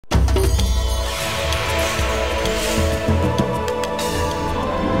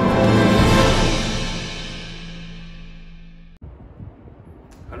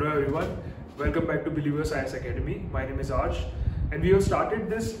back to IAS Academy. My name is Aarsh and we have started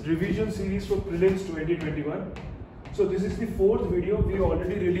this revision series for Prelims 2021. So this is the fourth video. We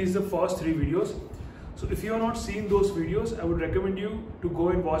already released the first three videos. So if you have not seen those videos, I would recommend you to go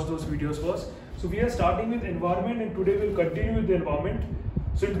and watch those videos first. So we are starting with environment and today we'll continue with the environment.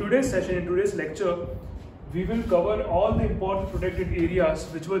 So in today's session, in today's lecture, we will cover all the important protected areas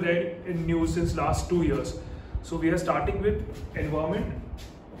which were there in news since last 2 years. So we are starting with environment.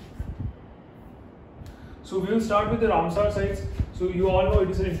 So we will start with the Ramsar sites. So you all know it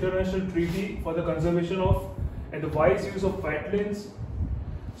is an international treaty for the conservation of and the wise use of wetlands.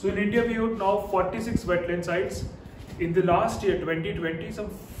 So in India we have now 46 wetland sites. In the last year 2020, some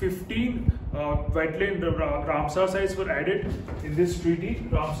 15 wetland Ramsar sites were added in this treaty,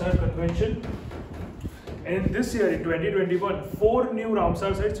 Ramsar Convention. And this year in 2021, 4 new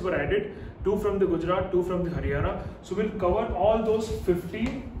Ramsar sites were added, 2 from the Gujarat, 2 from the Haryana. So we'll cover all those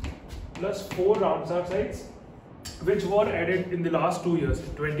 15 plus 4 Ramsar sites which were added in the last 2 years,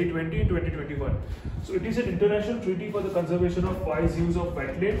 2020 and 2021. So it is an international treaty for the conservation of wise use of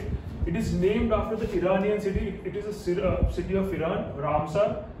wetland. It is named after the Iranian city. It is a city of Iran,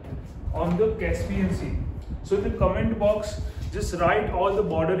 Ramsar, on the Caspian Sea. So in the comment box, just write all the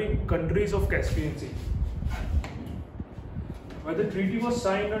bordering countries of Caspian Sea. Well, the treaty was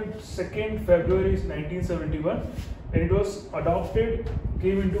signed on 2nd February 1971 and it was adopted,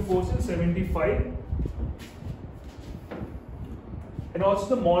 came into force in 75. And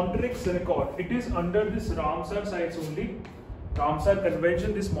also the Montreux record, it is under this Ramsar sites only, Ramsar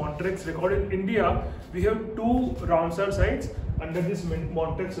Convention, this Montreux record. In India, we have 2 Ramsar sites under this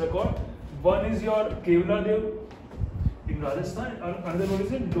Montreux record. One is your Kevladev in Rajasthan, another one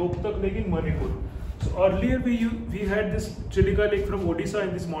is in Loktak Lake in Manipur. So earlier we had this Chilika Lake from Odisha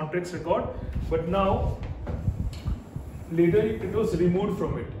in this Montreux record, but now later it was removed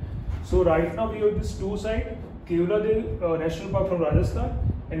from it. So right now we have this 2 sites, Kevladev National Park from Rajasthan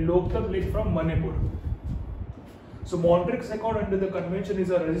and Loktak Lake from Manipur. So Montreux record under the convention is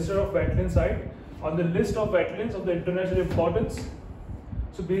a register of wetland site on the list of wetlands of the international importance.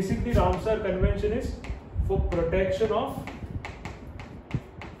 So basically Ramsar Convention is for protection of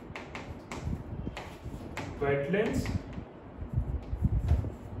wetlands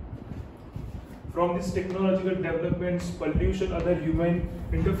from these technological developments, pollution, other human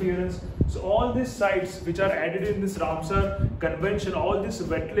interference. So all these sites which are added in this Ramsar Convention, all these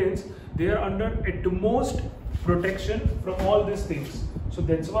wetlands, they are under at most protection from all these things. So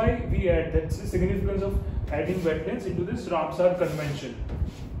that's why we add, that's the significance of adding wetlands into this Ramsar Convention.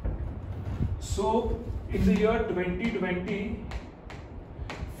 So in the year 2020,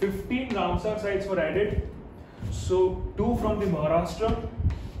 15 Ramsar sites were added. So 2 from the Maharashtra,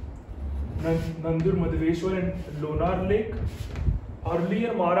 Nandur Madhaveshwar and Lonar Lake.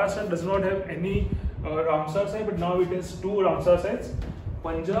 Earlier Maharashtra does not have any Ramsar site, but now it has 2 Ramsar sites.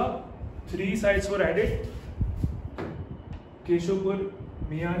 Punjab, 3 sites were added. Keshopur,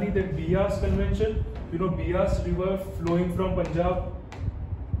 Miani, then Bias Convention. You know Bias river flowing from Punjab.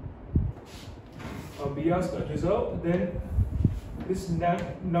 Bias Reserve. Then this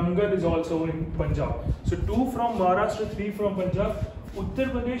Nangal is also in Punjab. So 2 from Maharashtra, 3 from Punjab.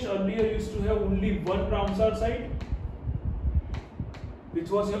 Uttar Pradesh earlier used to have only 1 Ramsar site, which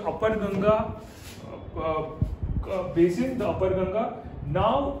was your Upper Ganga basin, the Upper Ganga.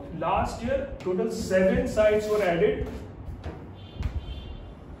 Now last year total 7 sites were added.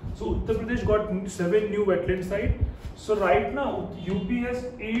 So Uttar Pradesh got 7 new wetland sites. So right now UP has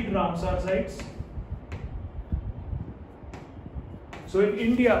 8 Ramsar sites. So in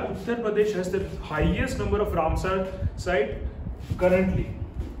India, Uttar Pradesh has the highest number of Ramsar sites currently.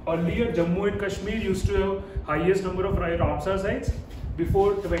 Earlier, Jammu and Kashmir used to have highest number of Ramsar sites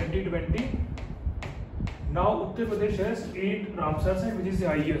before 2020. Now Uttar Pradesh has 8 Ramsar sites, which is the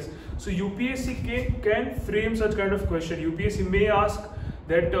highest. So UPSC can frame such kind of question. UPSC may ask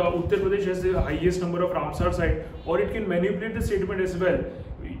that Uttar Pradesh has the highest number of Ramsar sites, or it can manipulate the statement as well.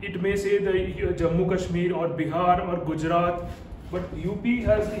 It may say the Jammu Kashmir or Bihar or Gujarat, but UP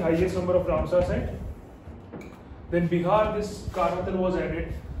has the highest number of Ramsar sites. Then Bihar, this Karatal was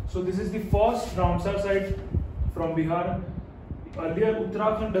added. So this is the first Ramsar site from Bihar. Earlier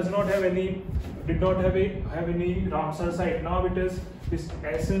Uttarakhand does not have any, did not have any Ramsar site. Now it is this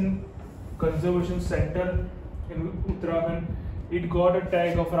Asan Conservation Center in Uttarakhand. It got a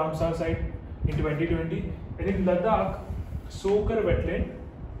tag of Ramsar site in 2020. And in Ladakh, Sokar wetland,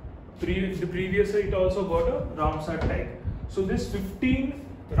 the previous year it also got a Ramsar tag. So this 15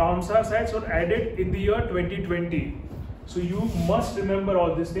 Ramsar sites were added in the year 2020. So you must remember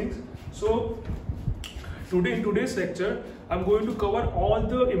all these things. So today in today's lecture, I'm going to cover all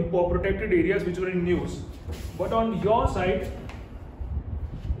the protected areas which were in news. But on your side,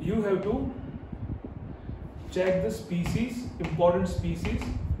 you have to check the species, important species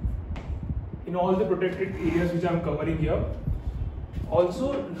in all the protected areas which I am covering here.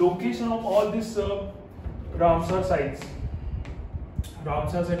 Also, location of all these Ramsar sites.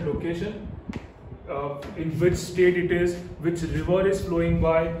 Ramsar site location, in which state it is, which river is flowing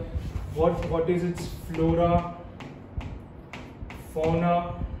by, what is its flora,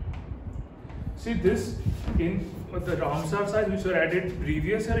 fauna. See this, in the Ramsar sites which were added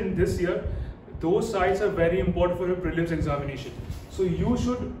previous year and this year, those sites are very important for your prelims examination. So you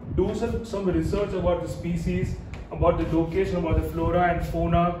should do some research about the species, about the location, about the flora and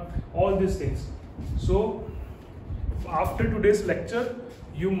fauna, all these things. So after today's lecture,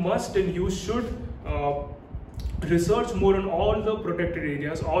 you must and you should research more on all the protected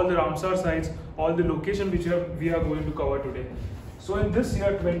areas, all the Ramsar sites, all the location which we are going to cover today. So in this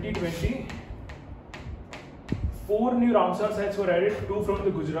year 2020, 4 new Ramsar sites were added, 2 from the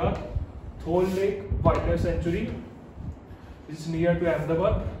Gujarat, Thol Lake Wildlife Sanctuary, which is near to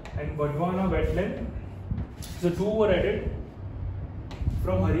Ahmedabad, and Badwana Wetland. The 2 were added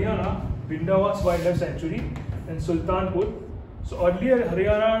from Haryana, Bindawas Wildlife Sanctuary and Sultanpur. So earlier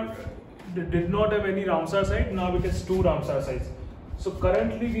Haryana did not have any Ramsar site, now it has 2 Ramsar sites. So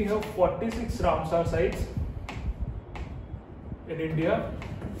currently we have 46 Ramsar sites in India.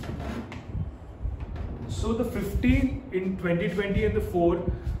 So the 15 in 2020 and the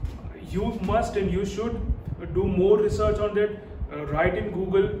 4, you must and you should do more research on that, write in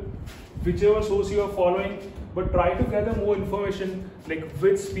Google, whichever source you are following, but try to gather more information like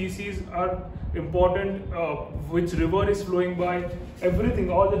which species are important, which river is flowing by, everything,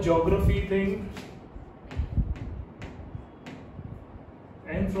 all the geography thing,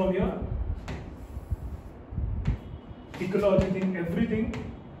 and from your ecology thing, everything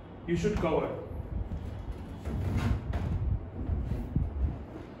you should cover.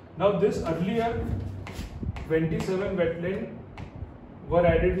 Now this earlier 27 wetland were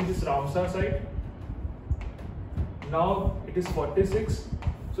added in this Ramsar site. Now it is 46.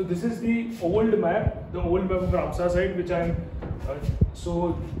 So this is the old map of Ramsar site which I am.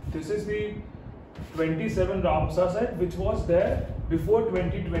 So this is the 27 Ramsar site which was there before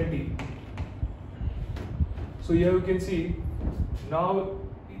 2020. So here you can see now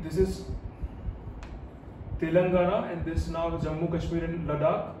this is Telangana and this now Jammu Kashmir and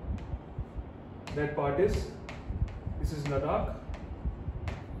Ladakh. That part is, this is Ladakh.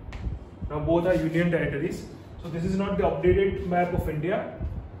 Now both are union territories. So this is not the updated map of India.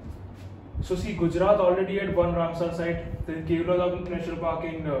 So see, Gujarat already had 1 Ramsar site, then Kevala National Park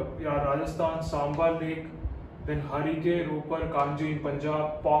in Rajasthan, Sambal Lake, then Harike, Ropar, Kanji in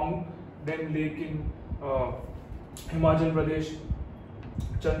Punjab, Pong, then lake in Himachal Pradesh,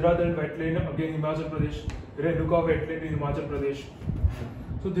 Chandradal wetland again Himachal Pradesh, Renuka wetland in Himachal Pradesh.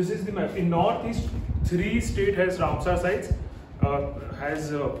 So this is the map. In Northeast, 3 states has Ramsar sites, or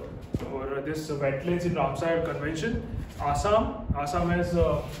this wetlands in Ramsar Convention. Assam has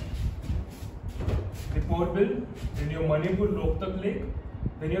Diporbil, then you have Manipur Loktak Lake,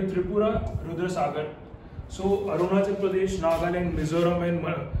 then you have Tripura Rudra Sagar. So Arunachal Pradesh, Nagaland, Mizoram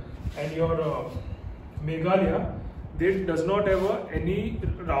and your Meghalaya, they does not have any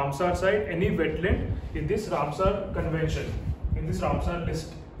Ramsar site, any wetland in this Ramsar Convention, in this Ramsar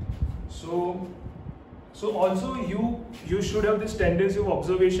list. So also you should have this tendency of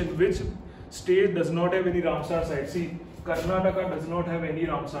observation which state does not have any Ramsar sites. See, Karnataka does not have any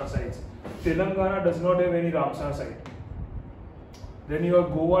Ramsar sites. Telangana does not have any Ramsar site. Then you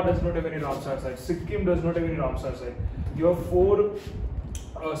have Goa does not have any Ramsar site. Sikkim does not have any Ramsar site. You have 4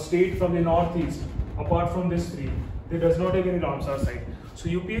 states from the northeast. Apart from this 3, they does not have any Ramsar site. So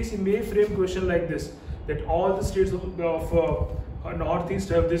UPSC may frame question like this: that all the states of northeast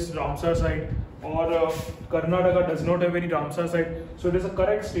have this Ramsar site, or Karnataka does not have any Ramsar site. So it is a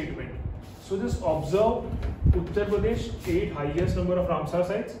correct statement. So just observe Uttar Pradesh 8 highest number of Ramsar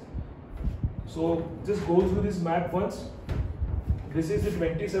sites. So just go through this map once. This is the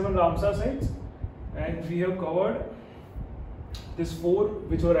 27 Ramsar sites, and we have covered this 4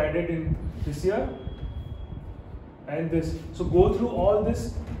 which were added in this year, and this. So go through all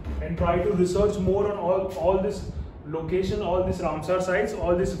this and try to research more on all this location, all these Ramsar sites,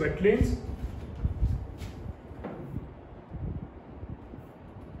 all these wetlands.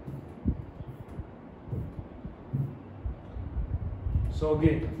 So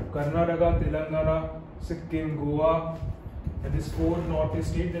again, Karnataka, Telangana, Sikkim, Goa, and this 4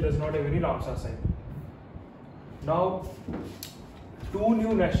 northeast state that does not have any Ramsar site. Now, 2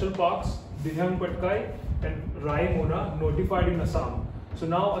 new national parks, Dihang Patkai and Raimona notified in Assam. So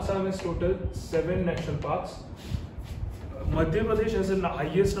now Assam has total 7 national parks. Madhya Pradesh has the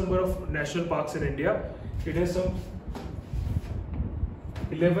highest number of national parks in India. It has some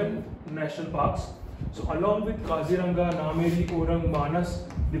 11 national parks. So along with Kaziranga, Nameri, Orang, Manas,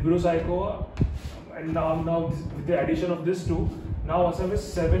 Dibru-Saikhowa, and now with the addition of this two, now Assam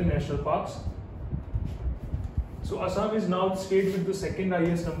has 7 national parks. So Assam is now the state with the second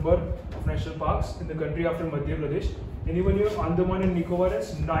highest number of national parks in the country after Madhya Pradesh. And even you have Andaman and Nicobar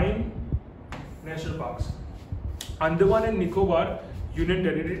has 9 national parks. Andaman and Nicobar Union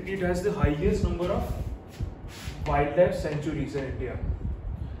Territory, it has the highest number of wildlife sanctuaries in India.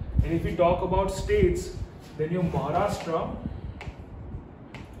 And if we talk about states, then your Maharashtra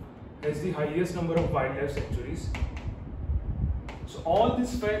has the highest number of wildlife sanctuaries. So all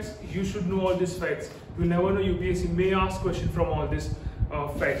these facts, you should know all these facts. You never know, UPSC may ask question from all these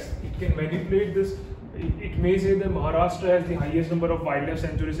facts. It can manipulate this. It may say that Maharashtra has the highest number of wildlife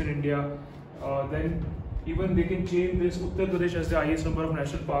sanctuaries in India. Then even they can change this. Uttar Pradesh has the highest number of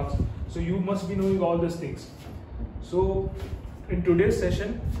national parks. So you must be knowing all these things. So in today's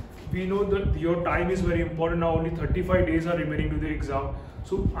session, we know that your time is very important. Now only 35 days are remaining to the exam.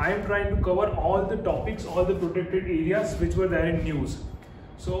 So I am trying to cover all the topics, all the protected areas which were there in news.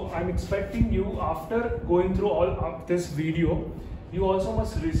 So I'm expecting you, after going through all of this video, you also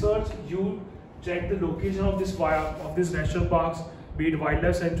must research, you check the location of these national parks, be it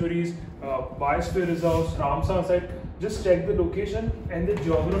wildlife sanctuaries, Biosphere Reserves, Ramsar site. Just check the location and the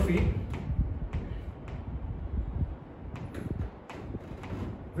geography,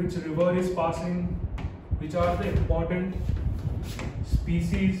 which river is passing, which are the important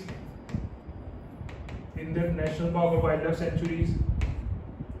species in the national park or wildlife sanctuaries,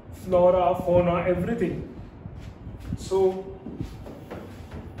 flora, fauna, everything. So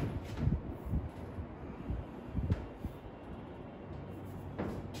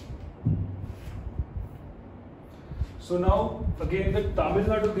now again, the Tamil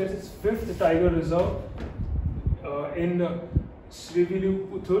Nadu gets its 5th tiger reserve in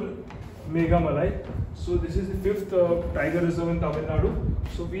Srivilliputhur, Meghamalai. So this is the 5th tiger reserve in Tamil Nadu.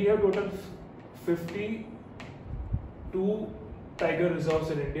 So we have total 52 tiger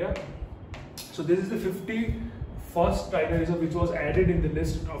reserves in India. So this is the 51st tiger reserve which was added in the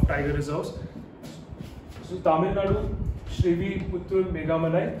list of tiger reserves. So Tamil Nadu, Srivilliputhur,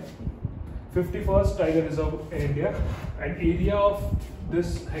 Meghamalai, 51st tiger reserve in India, and area of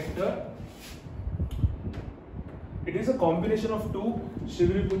this hectare, it is a combination of two,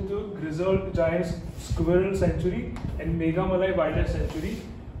 Srivilliputhur Grizzled Giant Squirrel Sanctuary and Meghamalai Wildlife Sanctuary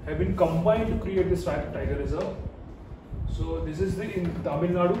have been combined to create this tiger reserve. So this is in Tamil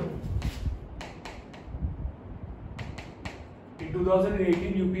Nadu. In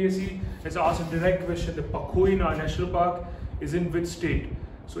 2018, UPSC has asked a direct question: the Pakhui National Park is in which state?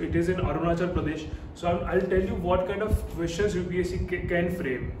 So it is in Arunachal Pradesh. So I'll tell you what kind of questions UPSC can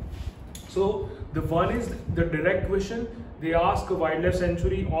frame. So the one is the direct question. They ask a wildlife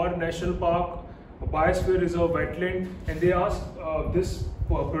sanctuary or national park, a biosphere reserve, wetland, and they ask this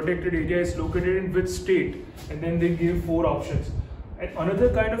protected area is located in which state, and then they give 4 options. And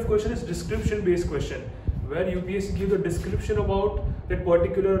another kind of question is description based question, where UPSC gives a description about that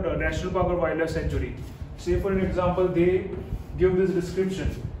particular national park or wildlife sanctuary. Say for an example, they give this description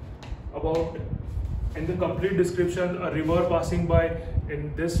about, in the complete description, a river passing by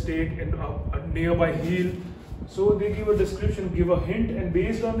in this state in a nearby hill. So they give a description, give a hint, and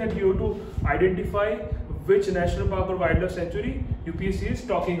based on that you have to identify which national park or wildlife sanctuary UPSC is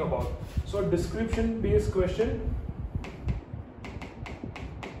talking about. So a description based question.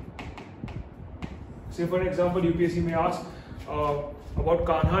 Say for an example, UPSC may ask about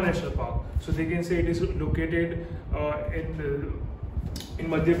Kanha National Park. So they can say it is located in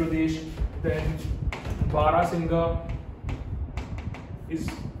Madhya Pradesh. Then Barasingha is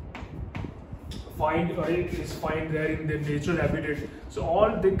find there in the natural habitat. So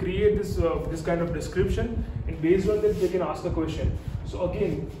all they create this kind of description, and based on that they can ask a question. So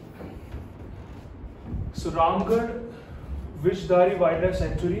again, so Ramgarh Vishdhari Wildlife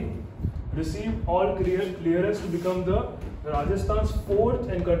Sanctuary received all clearance to become the Rajasthan's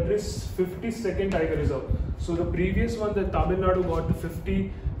 4th and country's 52nd tiger reserve. So the previous one, the Tamil Nadu, got the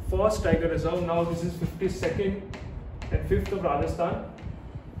 51st tiger reserve. Now this is 52nd and 5th of Rajasthan.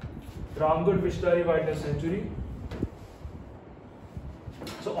 Ramgarh Vishdhari Wildlife Sanctuary.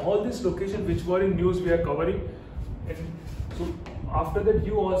 So all these locations which were in news we are covering. And so after that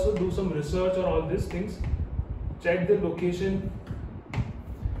you also do some research on all these things. Check the location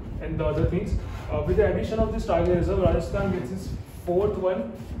and the other things. With the addition of this tiger reserve, Rajasthan gets its 4th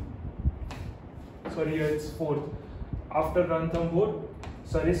one. sorry, yeah, it's fourth. After Ranthambore,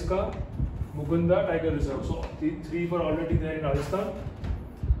 Sariska, Mukunda Tiger Reserve. So the three were already there in Rajasthan.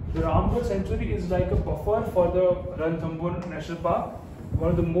 The Ramsar Sanctuary is like a buffer for the Ranthambore National Park,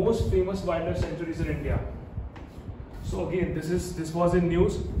 one of the most famous wildlife sanctuaries in India. So again, this was in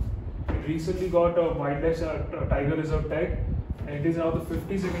news. It recently got a wildlife tiger reserve tag, and it is now the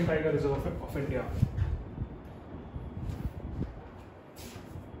 52nd tiger reserve of India.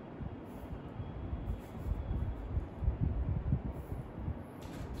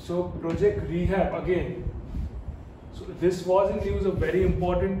 So Project Rehab again. So this was in news, a very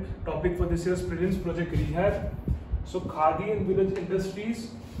important topic for this year's prelims. Project Rehab. So Khadi and Village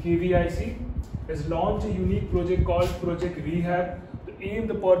Industries (KVIC) has launched a unique project called Project Rehab.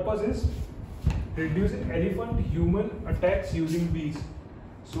 The purpose is reducing elephant-human attacks using bees.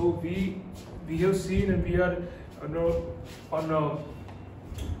 So we have seen, and we are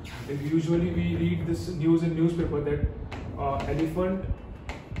usually we read this news in newspaper that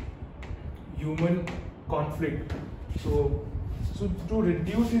elephant-human conflict. So to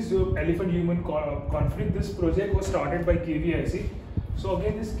reduce this elephant-human conflict, this project was started by KVIC. So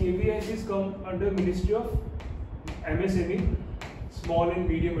again, this KVIC is come under Ministry of MSME, Small and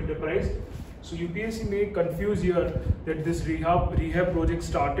Medium Enterprise. So UPSC may confuse here that this rehab project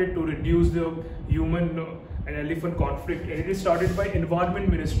started to reduce the human and elephant conflict, and it is started by Environment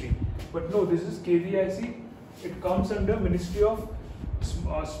Ministry. But no, this is KVIC. It comes under Ministry of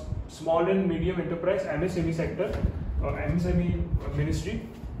Small and Medium Enterprise, MSME sector, MSME ministry.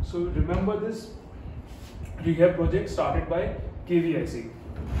 So remember, this rehab project started by KVIC.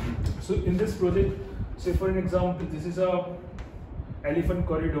 So in this project, say for an example, this is a elephant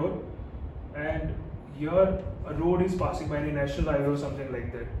corridor, and here a road is passing by, a national highway or something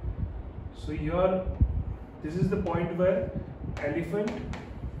like that. So here, this is the point where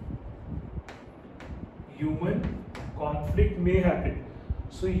elephant-human conflict may happen.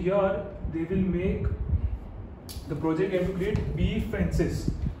 So here they will make, the project have to create bee fences.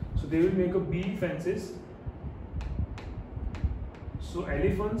 So they will make a bee fences. So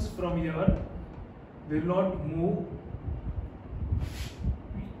elephants from here will not move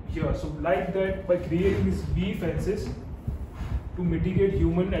here. So like that, by creating these bee fences to mitigate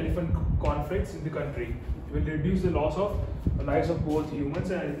human-elephant conflicts in the country, it will reduce the loss of the lives of both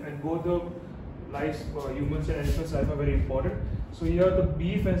humans and both the lives, humans and elephants' life are very important. So here the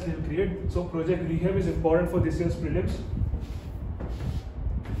bee fence will create. So Project Rehab is important for this year's prelims.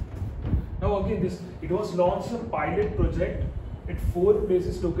 Now again, it was launched a pilot project at 4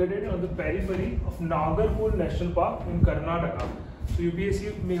 places located on the periphery of Nagarhole National Park in Karnataka. So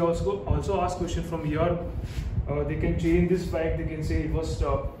UPSC may also ask question from here. They can change this fact. They can say it was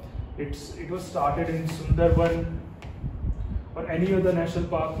started in Sundarban or any other national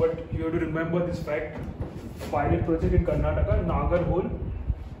park, but you have to remember this fact. Pilot project in Karnataka, Nagarhole.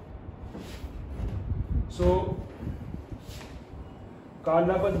 So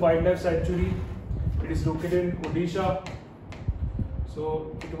Karnapad Wildlife Sanctuary, it is located in Odisha.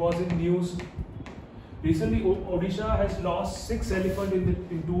 So it was in news recently. Odisha has lost 6 elephants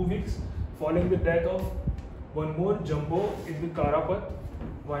in 2 weeks following the death of one more jumbo in the Karnapad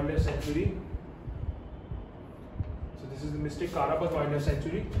Wildlife Sanctuary. So this is the mystic Karnapad Wildlife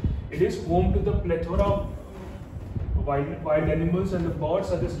Sanctuary. It is home to the plethora of wild animals and the birds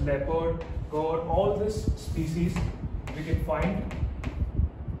such as leopard, goat, all these species we can find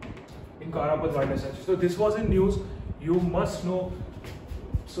in Karnapad Wildlife Sanctuary. So this was in news. You must know.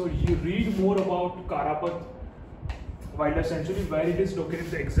 So you read more about Karnapad Wildlife Sanctuary, where it is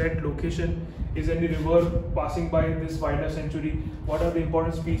located, the exact location, is any river passing by this wildlife sanctuary, what are the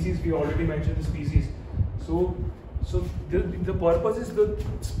important species, we already mentioned the species. So the purpose is, the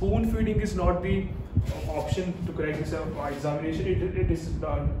spoon feeding is not the option to crack this examination. It is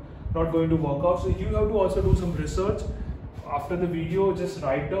not going to work out. So you have to also do some research. After the video, just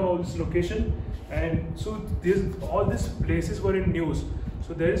write down all this location, and so all these places were in news.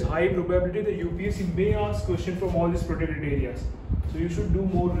 So there is high probability that UPSC may ask question from all these protected areas. So you should do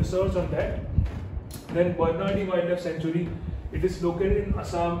more research on that. Then Bernardi Wildlife Sanctuary, it is located in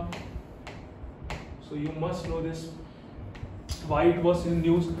Assam. So you must know this, why it was in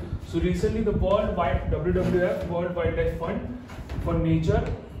news. So recently the WWF, World Wildlife Fund for Nature,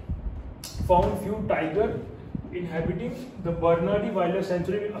 found few tigers inhabiting the Bernardi Wildlife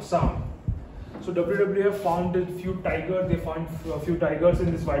Sanctuary in Assam. So WWF found a few tigers. They found a few tigers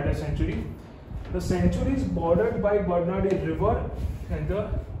in this wildlife sanctuary. The sanctuary is bordered by Bernardi River and the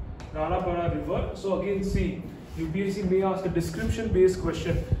Ranapara River. So again, see, UPSC may ask a description-based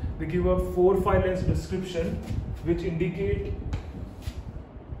question. They give a 4-5 lines description which indicate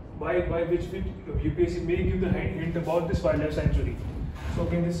by which UPSC may give the hint about this wildlife sanctuary. So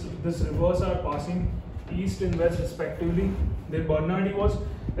again, this rivers are passing east and west respectively. Then Bernardi was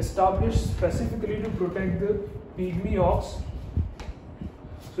established specifically to protect the pygmy hawks.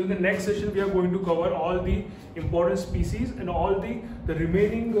 So in the next session, we are going to cover all the important species and all the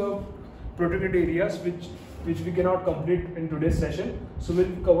remaining protected areas which we cannot complete in today's session. So we'll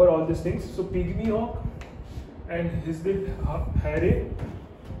cover all these things. So pygmy hawk and Hisdid hare.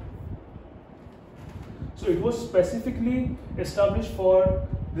 So it was specifically established for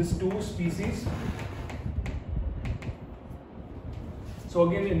these two species. So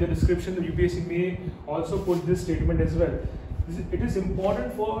again, in the description, the UPSC may also put this statement as well. It is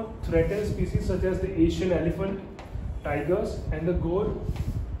important for threatened species such as the Asian elephant, tigers and the gore.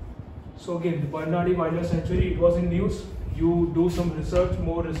 So again, the Bernardi Wildlife Sanctuary, it was in news. You do some research,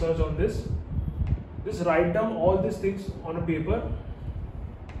 more research on this. Just write down all these things on a paper.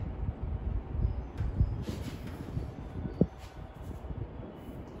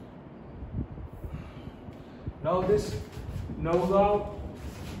 Now this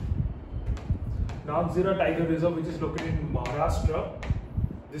Nagzira Tiger Reserve, which is located in Maharashtra,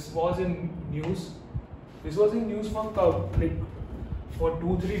 this was in news. This was in news for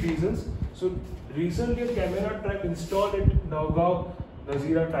 2-3 reasons. So recently a camera trap installed at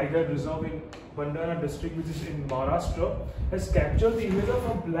Nagzira Tiger Reserve in Bandara district, which is in Maharashtra, has captured the image of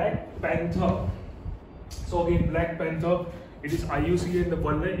a black panther. So again, black panther, it is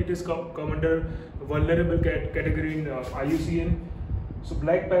IUCN, it is come under vulnerable category in IUCN. So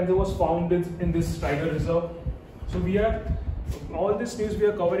black panther was found in this tiger reserve. So all this news we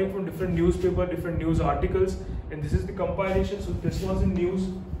are covering from different newspaper, different news articles, and this is the compilation. So this was in news.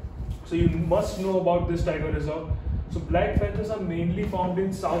 So you must know about this tiger reserve. So black panthers are mainly found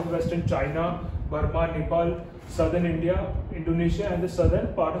in southwestern China, Burma, Nepal, southern India, Indonesia, and the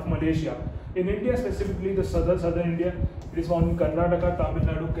southern part of Malaysia. In India specifically, the southern India, it is found in Karnataka, Tamil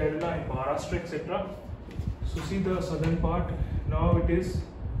Nadu, Kerala, and Maharashtra, etc. So see the southern part. Now it is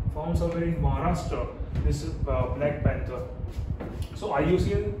found somewhere in Maharashtra. This is black panther. So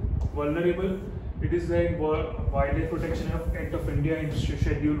IUCN vulnerable. It is the Wildlife Protection Act of India in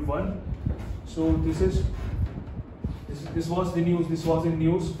Schedule 1. So this was the news. This was in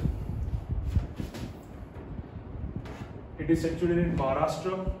news. It is situated in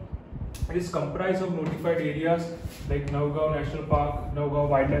Maharashtra. It is comprised of notified areas like Navgaon National Park, Navgaon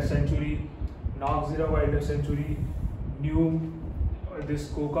Wildlife Sanctuary, Nagzira Wildlife Sanctuary, this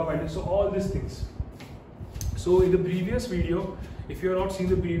Koka Wildlife, so all these things. So in the previous video, if you have not seen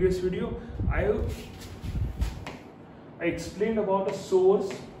the previous video, I explained about a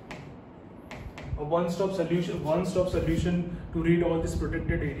source, a one-stop solution to read all these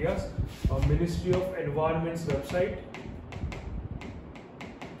protected areas, Ministry of Environment's website.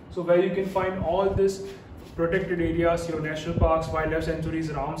 So where you can find all these protected areas, your national parks, wildlife sanctuaries,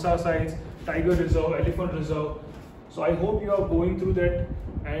 Ramsar sites, tiger reserve, elephant reserve. So I hope you are going through that.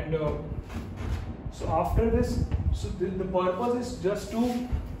 And so after this, so the purpose is just to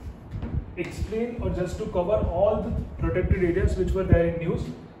explain or just to cover all the protected areas which were there in news.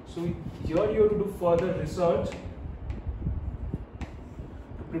 So here you have to do further research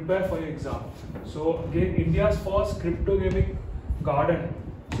to prepare for your exam. So again, India's first cryptogamic garden.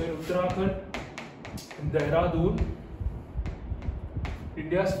 So in Uttarakhand, in Dehradun,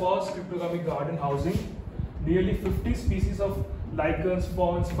 India's first cryptogamic garden housing nearly 50 species of lichens,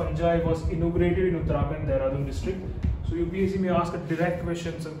 ferns, fungi was inaugurated in Uttarakhand, Dehradun district. So UPSC may ask a direct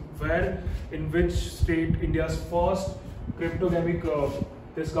question, so where, in which state India's first cryptogamic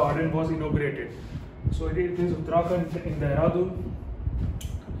this garden was inaugurated. So it is Uttarakhand in Dehradun.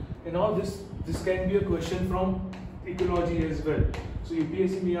 And now this can be a question from ecology as well. So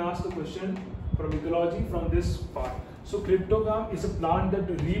UPSC may ask a question from ecology from this part. So cryptogam is a plant that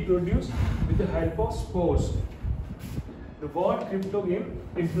reproduces with the help of spores. The word cryptogam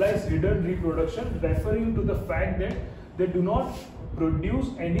implies hidden reproduction, referring to the fact that they do not produce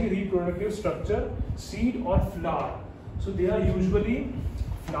any reproductive structure, seed or flower. So they are usually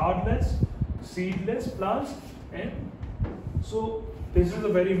flowerless, seedless plants, and so this is a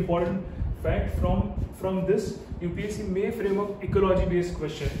very important fact. From this, UPSC may frame up ecology based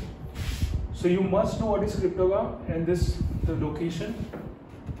question. So you must know what is cryptogam and the location.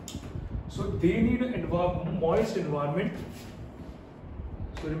 So they need a moist environment.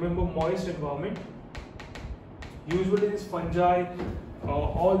 So remember, moist environment. Usually these fungi,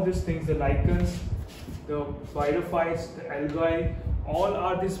 all these things, the lichens, the phytophytes, the algae, all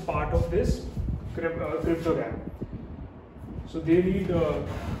are this part of this cryptogam. So they need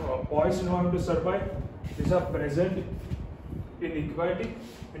moist environment to survive. These are present in aquatic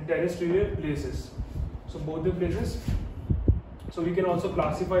and terrestrial places. So both the places. So we can also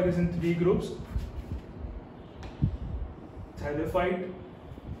classify this in 3 groups. Thallophyte.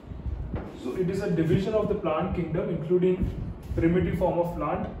 So it is a division of the plant kingdom including primitive form of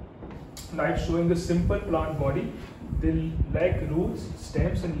plant life showing the simple plant body. They lack roots,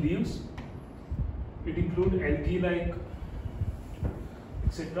 stems and leaves. It includes algae like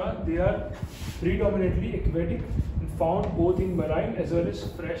etc. They are predominantly aquatic and found both in marine as well as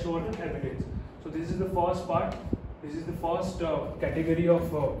freshwater habitats. So this is the first part. This is the first category of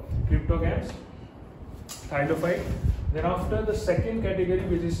cryptogams, thallophyte. Then after the second category,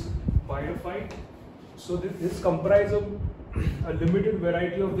 which is biophyte. So this comprises of a limited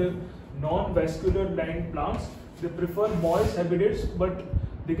variety of the non-vascular land plants. They prefer moist habitats, but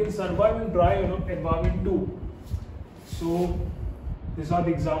they can survive in dry environment too. So these are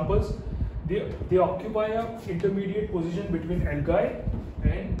the examples. They occupy an intermediate position between algae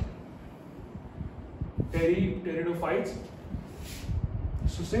and pteridophytes.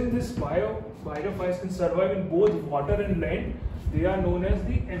 So since these biophytes can survive in both water and land, they are known as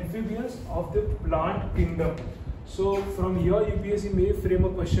the amphibians of the plant kingdom. So from here UPSC may frame a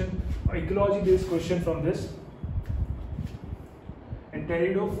question, ecology based question from this. And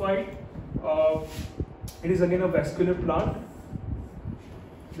pteridophyte, it is again a vascular plant.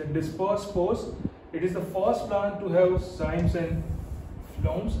 The dispersed spores, it is the first plant to have cymes and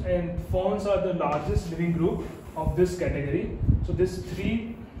phloems, and ferns are the largest living group of this category. So this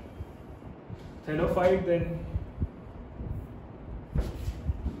 3 thallophyte, then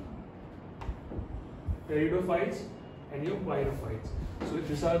pteridophytes and your biophytes. So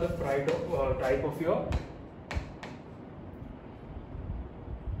these are the type of your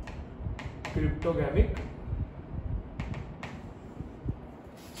cryptogamic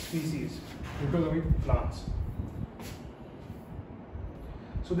species, cryptogamic plants.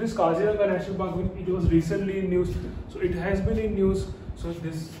 So this Kaziranga National Park, it was recently in news. So it has been in news. So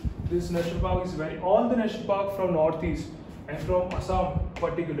this national park is all the national parks from Northeast and from Assam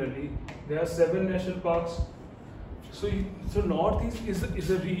particularly. There are 7 national parks. So Northeast is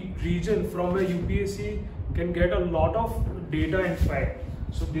a region from where UPSC can get a lot of data and fact.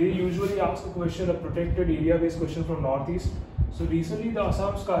 So they usually ask a question, a protected area based question from Northeast. So recently the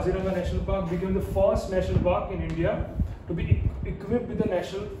Assam's Kaziranga National Park became the first national park in India to be equipped with the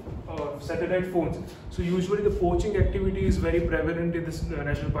national satellite phones. So usually the poaching activity is very prevalent in this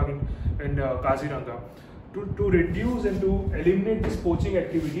national park in Kaziranga. To reduce and to eliminate this poaching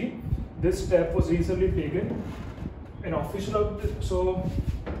activity, this step was recently taken. An official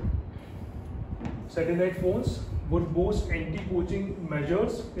satellite phones would boast anti-poaching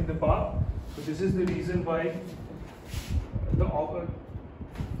measures in the park. So this is the reason why the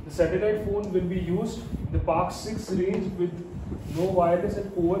satellite phone will be used in the park's 6 range with no wireless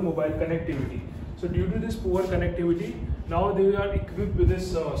and poor mobile connectivity. So due to this poor connectivity, now they are equipped with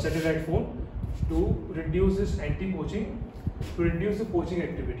this satellite phone to reduce this anti-poaching, to reduce the poaching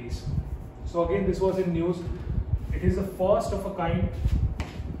activities. So again, this was in news. It is the first of a kind.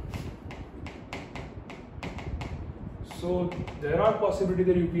 So there are possibilities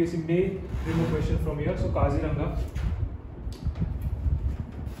that UPSC may remove question from here. So Kaziranga.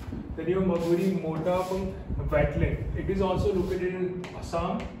 Then you have Maguri Motapung wetland. It is also located in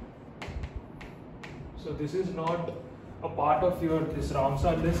Assam. So this is not a part of this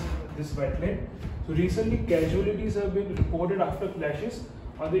Ramsar list, this wetland. So recently casualties have been reported after clashes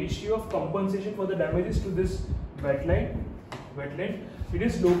on the issue of compensation for the damages to this wetland. It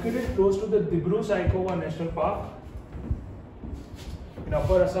is located close to the Dibru-Saikhowa National Park in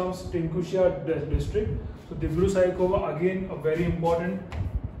Upper Assam's Tinkushia district. So Dibru-Saikhowa again a very important.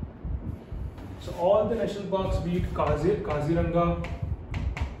 So all the national parks, be it Kaziranga,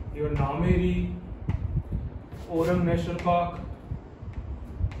 your Nameri, Orang National Park,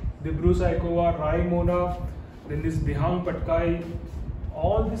 Dibru-Saikhowa, Raimona, then this Dihang Patkai,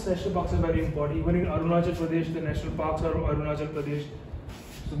 all these national parks are very important. Even in Arunachal Pradesh, the national parks are Arunachal Pradesh.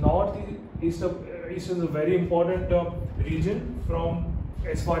 So Northeast is a very important region from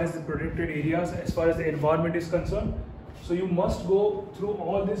as far as the protected areas, as far as the environment is concerned. So you must go through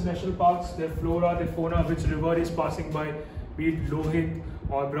all these national parks, their flora, their fauna, which river is passing by, be it Lohit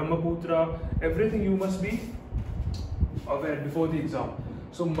or Brahmaputra, everything you must be aware before the exam.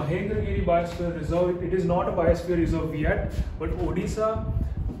 So Mahendragiri Biosphere Reserve, it is not a Biosphere Reserve yet, but Odisha,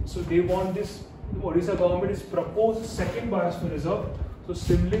 so they want this, Odisha government is proposed second Biosphere Reserve. So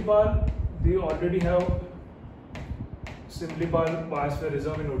Simlipal, they already have Simlipal Biosphere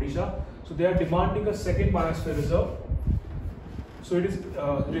Reserve in Odisha. So they are demanding a second Biosphere Reserve. So it is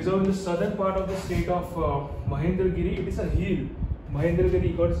reserved in the southern part of the state of Mahendragiri. It is a hill,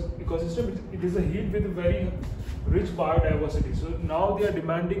 Mahendragiri ecosystem. It is a hill with very rich biodiversity. So now they are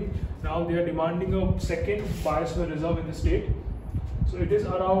demanding a second biosphere reserve in the state. So it is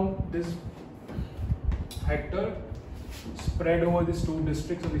around this hectare spread over these two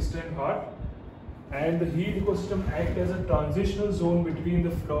districts of Eastern Ghat. And the hill ecosystem acts as a transitional zone between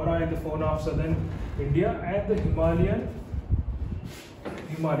the flora and the fauna of southern India and the Himalayan.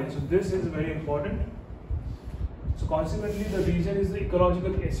 So this is very important. So consequently, the region is the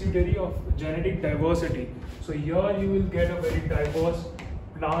ecological estuary of genetic diversity. So here you will get a very diverse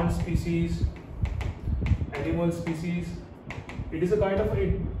plant species, animal species. It is a kind of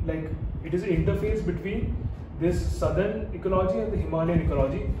it is an interface between this southern ecology and the Himalayan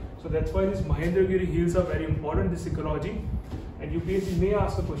ecology. So that's why these Mahendragiri hills are very important, this ecology. And UPSC may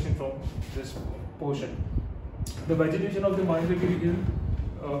ask a question from this portion. The vegetation of the Mahendragiri hill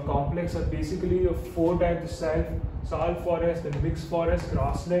complex are basically 4 types: salt forest, then mixed forest,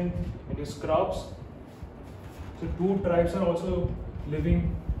 grassland, and your scrubs. So 2 tribes are also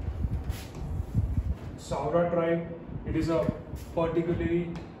living. Saura tribe, it is a particularly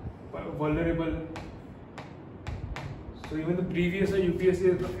vulnerable. So even the previous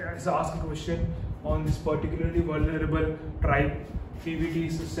UPSC has asked a question on this particularly vulnerable tribe. PVT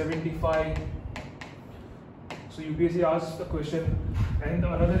is 75. So UPSC asked the question, and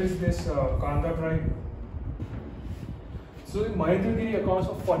another is this Kanda tribe. So Mahendragiri accounts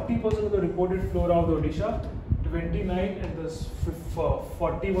for 40% of the reported flora of the Odisha, 29 and the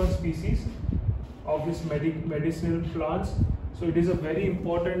 41 species of these medicinal plants. So it is a very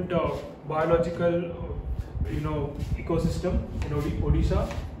important biological ecosystem in Odisha,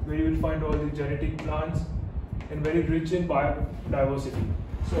 where you will find all the genetic plants and very rich in biodiversity.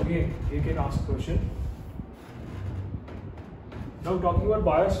 So again, you can ask a question. Now talking about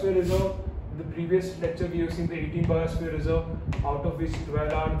Biosphere Reserve, in the previous lecture we have seen the 18 Biosphere Reserve, out of which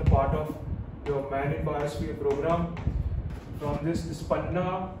 12 are the part of your Man in Biosphere program. From this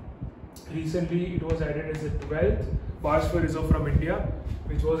Panna, recently it was added as the 12th Biosphere Reserve from India,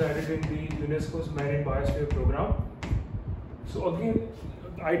 which was added in the UNESCO's Man in Biosphere program. So again,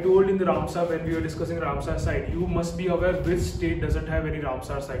 I told in the Ramsar, when we were discussing Ramsar site, you must be aware which state doesn't have any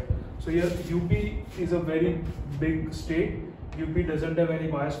Ramsar site. So here UP is a very big state. UP doesn't have any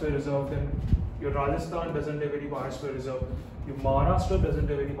Biosphere Reserve, then your Rajasthan doesn't have any Biosphere Reserve, your Maharashtra doesn't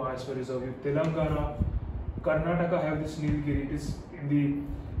have any Biosphere Reserve, your Telangana, Karnataka have this Nilgiri. It is in the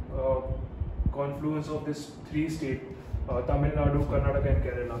confluence of these 3 states, Tamil Nadu, Karnataka and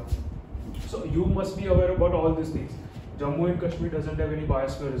Kerala. So you must be aware about all these things. Jammu and Kashmir doesn't have any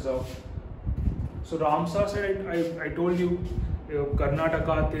Biosphere Reserve. So Ramsar side, I told you,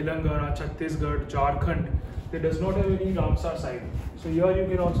 Karnataka, Telangana, Chhattisgarh, Jharkhand, they does not have any Ramsar site. So here you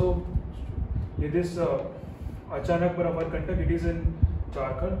can also, this Achanak par Amarkantak, it is in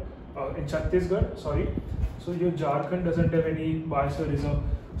Jharkhand, in Chhattisgarh, sorry. So your Jharkhand doesn't have any Biosphere Reserve.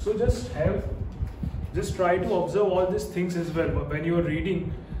 So just try to observe all these things as well when you are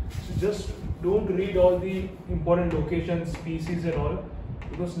reading. So just don't read all the important locations, species and all,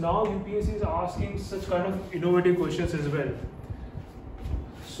 because now UPSC is asking such kind of innovative questions as well.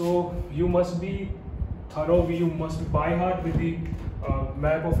 So you must be thorough, you must be by heart with the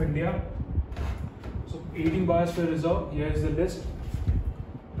map of India. So 18 Biosphere Reserve, here is the list.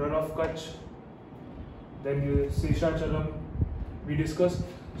 Run of Kutch, then Seshachalam, we discussed.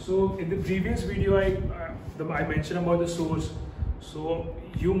 So in the previous video I mentioned about the source. So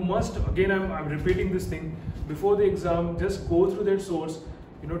you must, again I'm repeating this thing, before the exam just go through that source,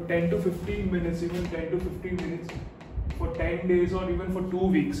 10 to 15 minutes, even 10 to 15 minutes for 10 days or even for 2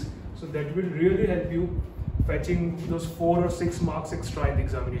 weeks. So that will really help you fetching those 4 or 6 marks extra in the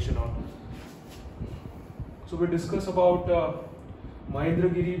examination on. So we discuss about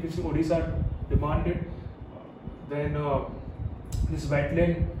Mahendragiri, which Odisha demanded. Then this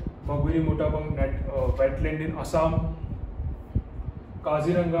wetland, Maguri Motabang wetland in Assam.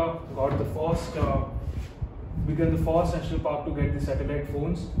 Kaziranga got the first, became the first national park to get the satellite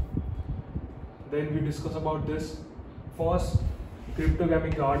phones. Then we discuss about this first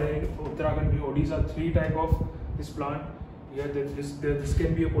cryptogamic garden in Uttarakhand, Odisha, 3 types of this plant. Here this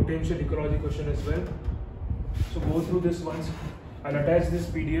can be a potential ecology question as well. So go through this once. I'll attach this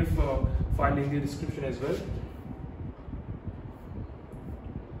PDF file in the description as well.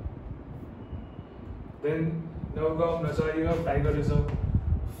 Then Navgaon, Nazariya Tiger Reserve.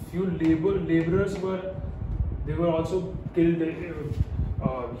 Few laborers were also killed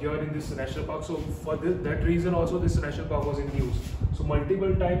here in this national park. So for that reason also this national park was in news. So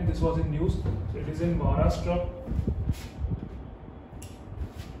multiple times this was in news. So it is in Maharashtra.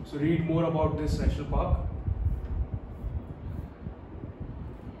 So read more about this national park.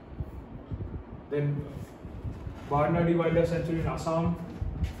 Then Barnadi Wildlife Sanctuary in Assam,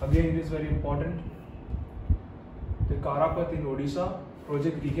 again it is very important. The Karapat in Odisha,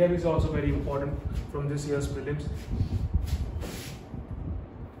 Project Rehab is also very important from this year's prelims.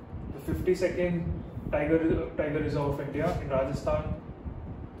 The 52nd Tiger Reserve of India in Rajasthan,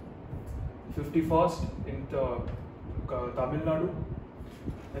 51st in Tamil Nadu,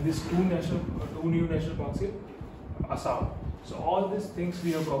 and these two new national parks in Assam. So all these things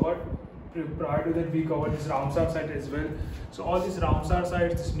we have covered. Prior to that, we covered this Ramsar site as well. So all these Ramsar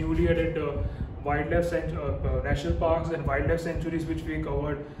sites, this newly added national parks and wildlife sanctuaries which we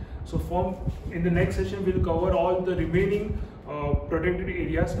covered. So in the next session, we'll cover all the remaining protected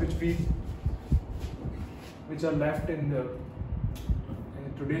areas which are left in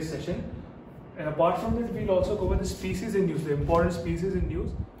today's session. And apart from that, we'll also cover the species in use, the important species in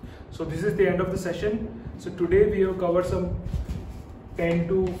use. So this is the end of the session. So today we have covered some 10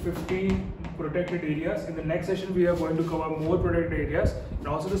 to 15 protected areas. In the next session, we are going to cover more protected areas and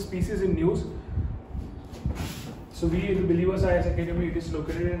also the species in use. So we in the Believers IAS Academy, it is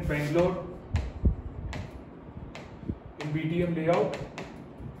located in Bangalore, in BTM layout.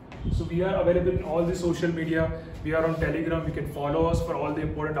 So we are available in all the social media. We are on Telegram. You can follow us for all the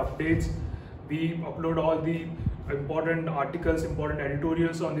important updates. We upload all the important articles, important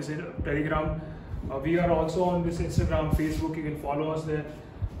editorials on this Telegram. We are also on this Instagram, Facebook. You can follow us there.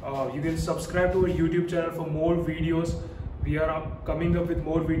 You can subscribe to our YouTube channel for more videos. We are coming up with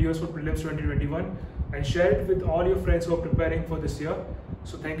more videos for Prelims 2021, and share it with all your friends who are preparing for this year.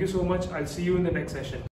 So thank you so much. I'll see you in the next session.